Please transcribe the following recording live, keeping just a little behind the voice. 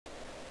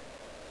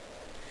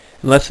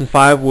In Lesson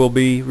 5, we'll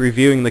be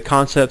reviewing the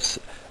concepts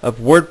of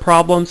word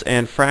problems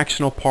and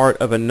fractional part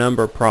of a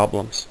number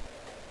problems.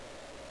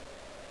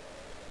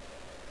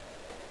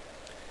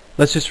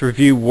 Let's just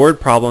review word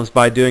problems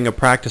by doing a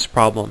practice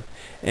problem.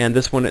 And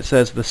this one, it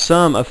says the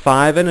sum of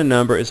 5 and a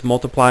number is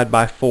multiplied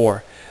by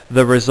 4.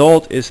 The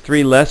result is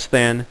 3 less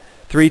than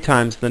 3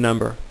 times the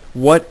number.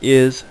 What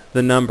is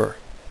the number?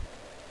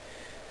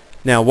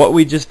 Now, what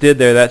we just did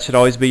there, that should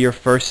always be your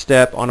first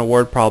step on a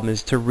word problem,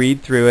 is to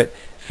read through it,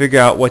 figure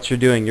out what you're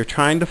doing. You're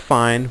trying to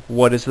find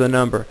what is the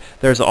number.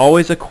 There's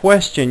always a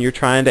question you're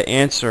trying to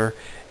answer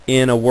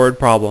in a word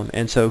problem,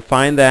 and so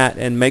find that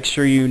and make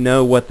sure you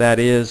know what that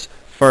is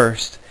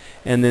first.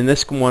 And then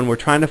this one, we're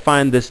trying to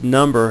find this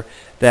number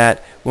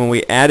that when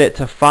we add it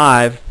to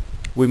 5,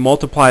 we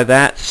multiply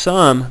that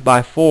sum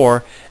by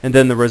 4, and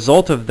then the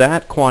result of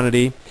that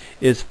quantity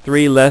is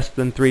 3 less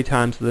than 3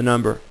 times the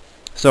number.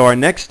 So our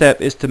next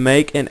step is to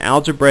make an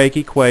algebraic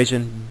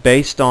equation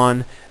based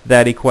on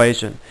that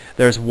equation.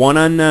 There's one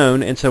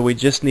unknown, and so we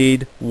just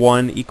need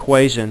one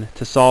equation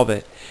to solve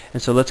it.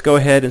 And so let's go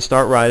ahead and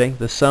start writing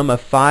the sum of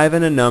 5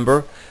 and a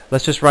number.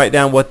 Let's just write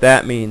down what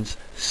that means.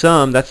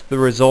 Sum, that's the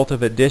result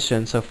of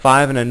addition, so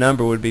 5 and a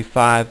number would be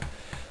 5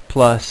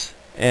 plus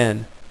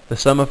n. The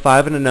sum of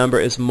 5 and a number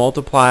is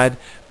multiplied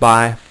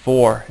by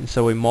 4, and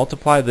so we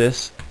multiply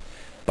this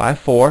by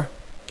 4.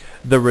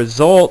 The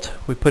result,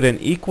 we put an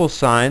equal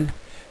sign.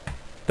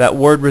 That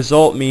word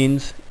result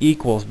means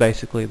equals,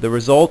 basically. The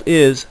result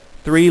is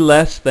 3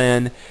 less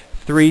than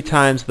 3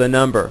 times the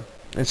number.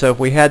 And so if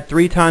we had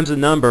 3 times the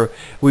number,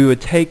 we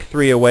would take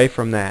 3 away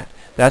from that.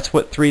 That's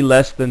what 3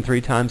 less than 3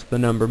 times the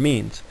number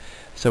means.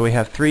 So we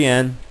have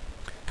 3n.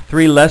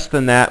 3 less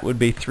than that would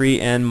be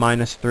 3n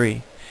minus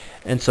 3.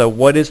 And so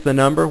what is the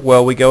number?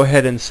 Well, we go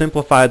ahead and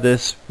simplify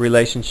this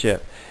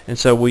relationship. And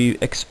so we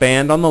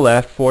expand on the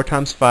left. 4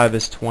 times 5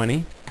 is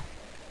 20.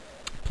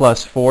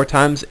 Plus 4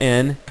 times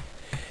n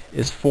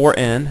is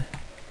 4n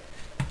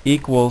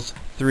equals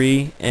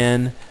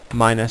 3n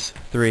minus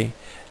 3.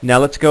 Now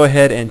let's go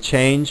ahead and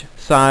change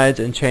sides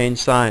and change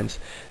signs.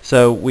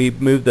 So we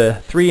move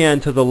the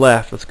 3n to the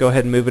left. Let's go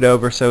ahead and move it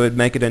over so it would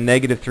make it a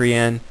negative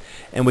 3n,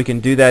 and we can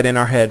do that in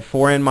our head.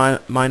 4n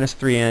minus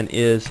 3n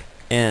is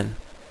n.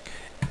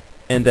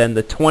 And then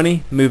the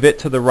 20, move it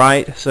to the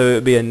right, so it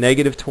would be a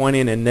negative 20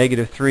 and a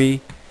negative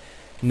 3,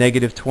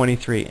 negative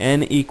 23.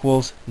 n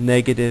equals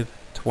negative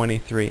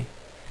 23.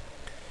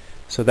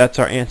 So that's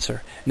our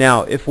answer.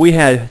 Now, if we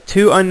had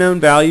 2 unknown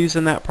values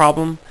in that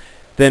problem,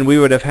 then we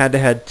would have had to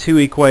have 2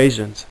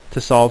 equations to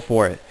solve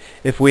for it.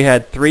 If we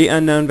had 3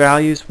 unknown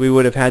values, we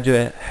would have had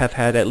to have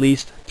had at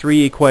least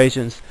 3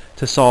 equations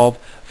to solve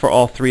for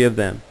all 3 of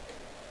them.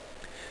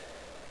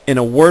 In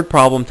a word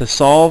problem, to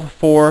solve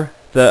for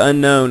the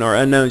unknown or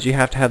unknowns, you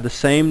have to have the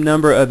same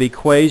number of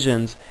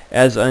equations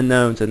as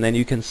unknowns, and then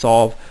you can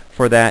solve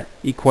for that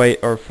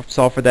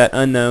solve for that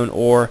unknown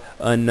or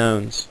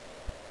unknowns.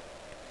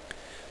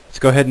 Let's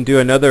go ahead and do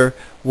another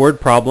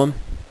word problem.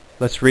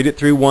 Let's read it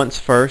through once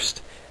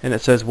first. And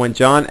it says, when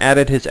John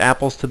added his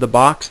apples to the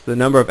box, the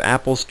number of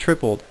apples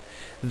tripled.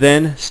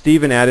 Then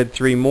Stephen added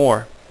 3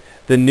 more.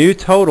 The new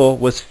total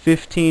was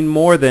 15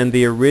 more than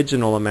the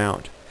original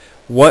amount.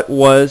 What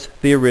was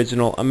the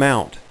original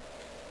amount?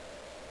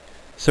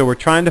 So we're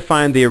trying to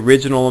find the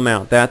original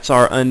amount. That's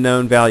our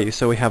unknown value.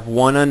 So we have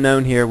one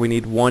unknown here. We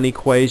need one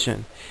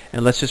equation.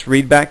 And let's just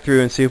read back through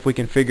and see if we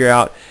can figure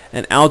out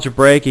an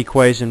algebraic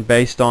equation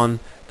based on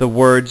the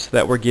words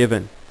that were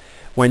given.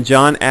 When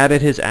John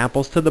added his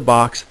apples to the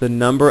box, the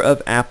number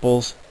of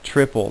apples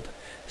tripled.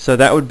 So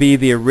that would be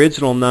the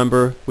original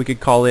number. We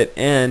could call it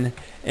n,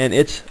 and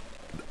its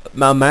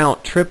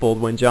amount tripled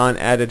when John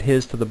added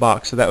his to the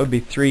box. So that would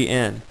be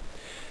 3n.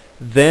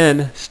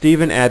 Then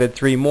Stephen added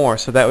 3 more.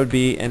 So that would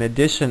be an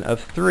addition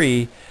of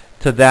 3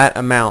 to that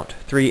amount,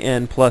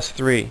 3n plus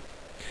 3.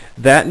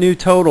 That new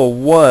total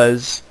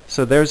was,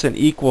 so there's an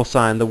equal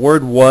sign. The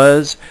word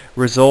was,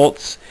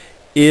 results,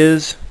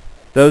 is,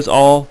 those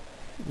all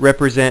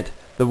represent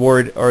the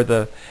word or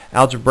the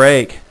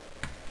algebraic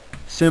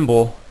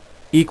symbol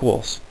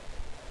equals.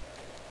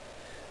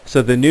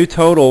 So the new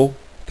total,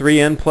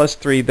 3n plus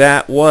 3,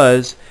 that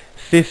was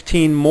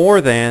 15 more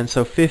than,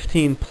 so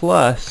 15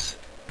 plus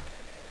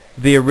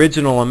the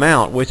original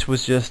amount, which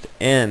was just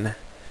n.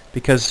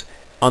 Because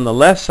on the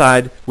left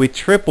side, we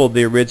tripled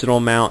the original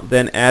amount,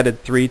 then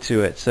added 3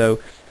 to it. So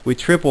we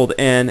tripled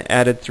n,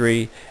 added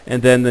 3,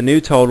 and then the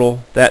new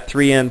total, that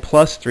 3n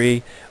plus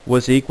 3,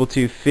 was equal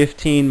to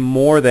 15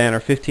 more than, or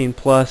 15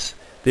 plus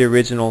the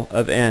original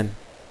of n.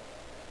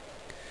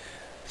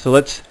 So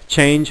let's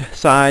change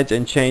sides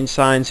and change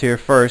signs here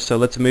first. So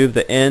let's move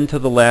the n to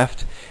the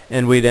left,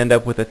 and we'd end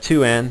up with a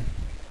 2n.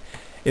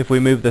 If we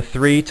move the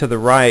 3 to the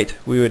right,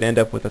 we would end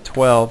up with a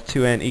 12.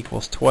 2n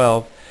equals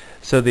 12.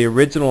 So the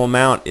original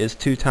amount is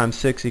 2 times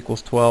 6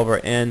 equals 12, or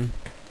n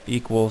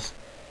equals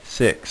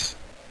 6.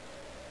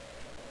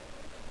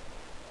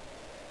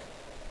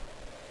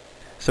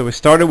 So we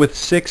started with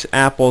 6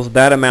 apples.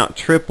 That amount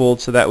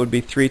tripled, so that would be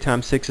 3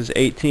 times 6 is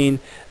 18.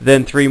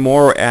 Then 3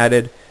 more were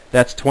added.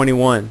 That's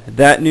 21.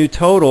 That new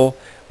total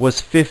was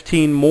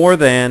 15 more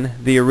than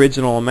the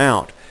original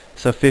amount.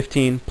 So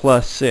 15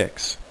 plus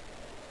 6.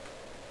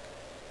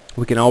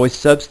 We can always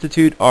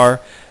substitute our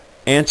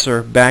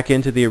answer back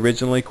into the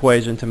original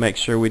equation to make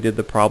sure we did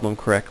the problem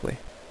correctly.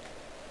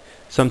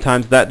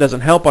 Sometimes that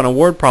doesn't help on a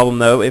word problem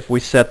though if we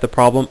set the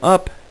problem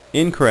up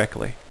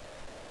incorrectly.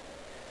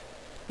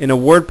 In a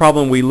word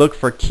problem we look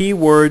for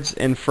keywords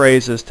and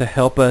phrases to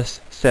help us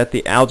set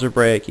the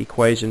algebraic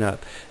equation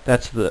up.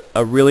 That's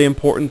a really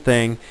important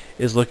thing,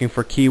 is looking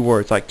for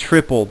keywords. Like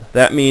tripled,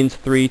 that means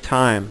 3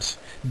 times.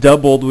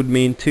 Doubled would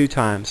mean 2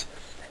 times.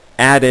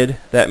 Added,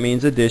 that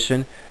means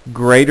addition.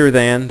 Greater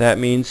than, that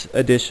means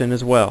addition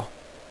as well.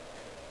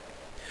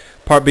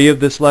 Part B of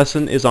this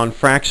lesson is on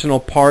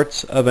fractional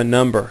parts of a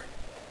number.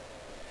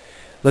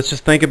 Let's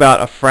just think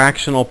about a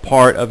fractional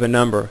part of a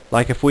number.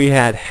 Like if we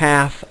had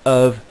half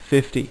of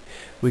 50,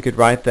 we could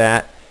write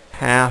that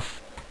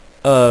half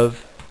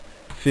of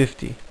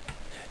 50.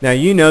 Now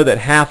you know that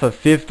half of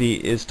 50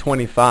 is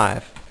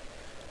 25.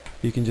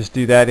 You can just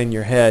do that in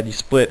your head. You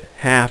split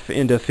half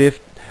into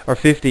 50, or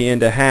 50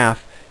 into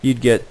half,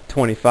 you'd get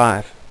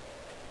 25.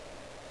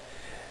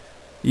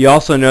 You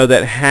also know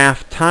that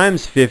half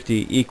times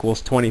 50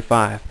 equals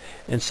 25.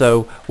 And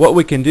so what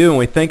we can do when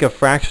we think of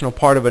fractional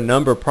part of a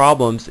number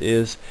problems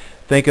is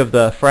think of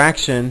the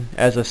fraction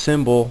as a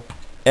symbol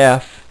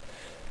f,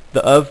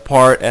 the of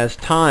part as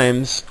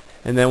times,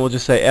 and then we'll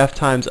just say f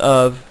times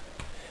of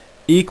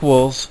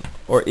equals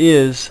or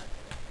is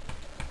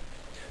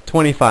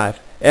 25.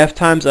 F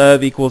times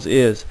of equals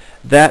is.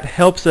 That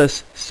helps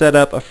us set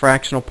up a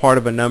fractional part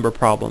of a number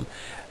problem.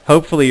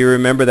 Hopefully you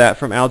remember that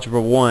from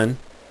Algebra 1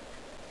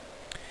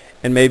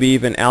 and maybe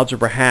even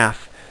Algebra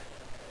half.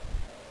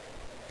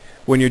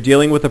 When you're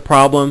dealing with a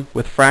problem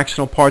with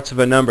fractional parts of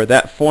a number,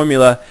 that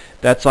formula,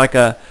 that's like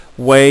a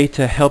way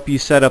to help you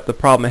set up the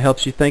problem. It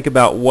helps you think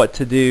about what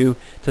to do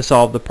to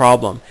solve the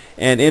problem.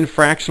 And in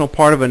fractional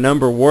part of a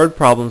number word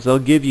problems, they'll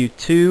give you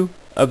 2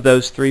 of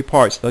those 3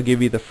 parts. They'll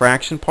give you the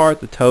fraction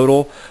part, the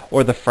total,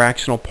 or the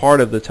fractional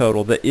part of the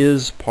total, the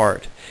is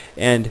part.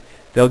 And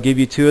they'll give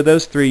you 2 of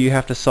those 3. You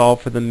have to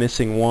solve for the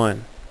missing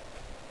one.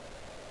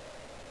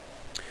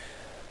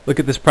 Look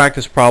at this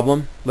practice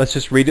problem. Let's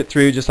just read it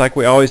through just like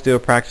we always do a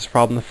practice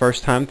problem the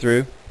first time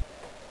through.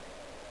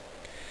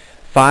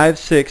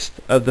 5/6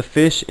 of the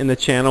fish in the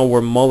channel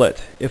were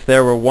mullet. If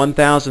there were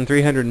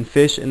 1,300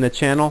 fish in the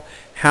channel,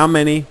 how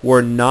many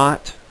were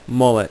not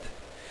mullet?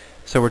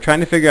 So we're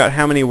trying to figure out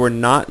how many were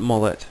not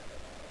mullet.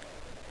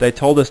 They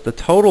told us the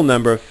total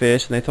number of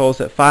fish, and they told us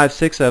that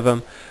 5/6 of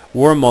them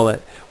were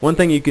mullet. One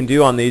thing you can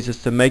do on these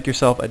is to make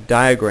yourself a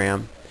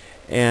diagram,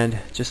 and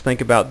just think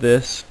about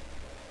this.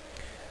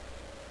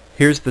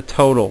 Here's the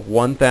total,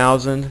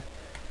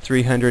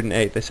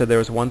 1,308. They said there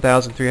was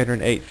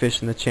 1,308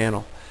 fish in the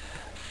channel.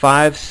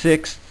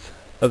 5/6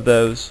 of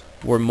those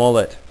were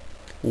mullet.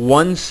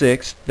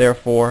 1/6,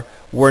 therefore,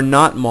 were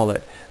not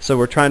mullet. So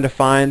we're trying to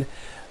find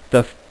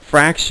the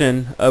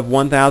fraction of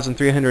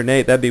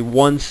 1,308. That'd be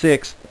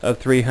 1/6 of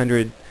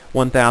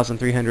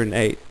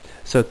 1,308.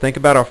 So think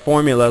about our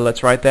formula.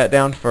 Let's write that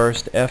down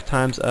first. F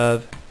times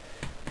of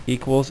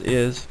equals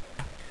is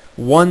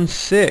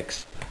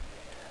 1/6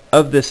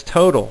 of this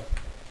total,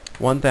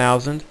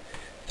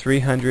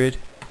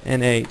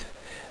 1,308.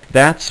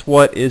 That's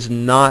what is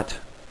not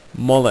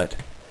mullet.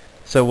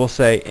 So we'll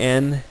say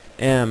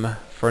NM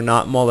for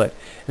not mullet.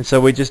 And so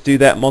we just do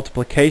that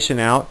multiplication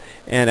out,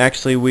 and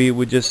actually we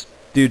would just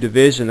do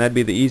division. That'd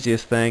be the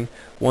easiest thing.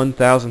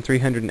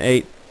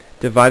 1,308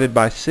 divided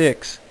by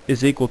 6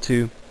 is equal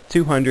to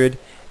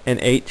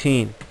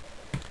 218.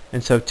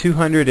 And so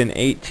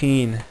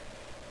 218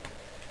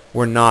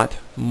 were not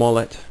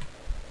mullet.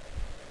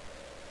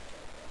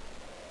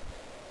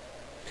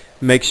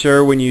 Make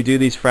sure when you do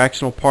these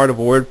fractional part of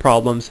word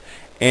problems,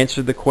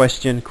 answer the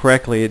question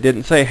correctly. It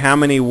didn't say how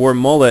many were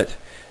mullet.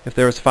 If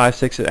there was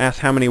 5/6, it asked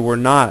how many were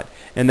not.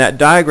 And that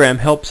diagram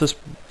helps us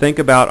think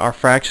about our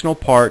fractional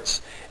parts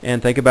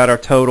and think about our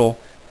total.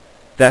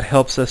 That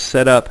helps us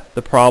set up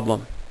the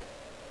problem.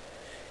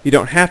 You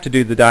don't have to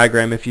do the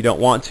diagram if you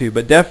don't want to,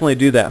 but definitely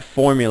do that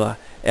formula.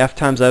 F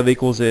times of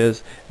equals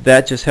is.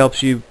 That just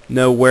helps you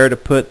know where to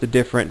put the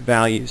different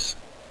values.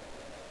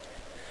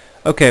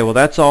 Okay, well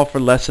that's all for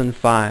lesson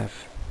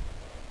 5.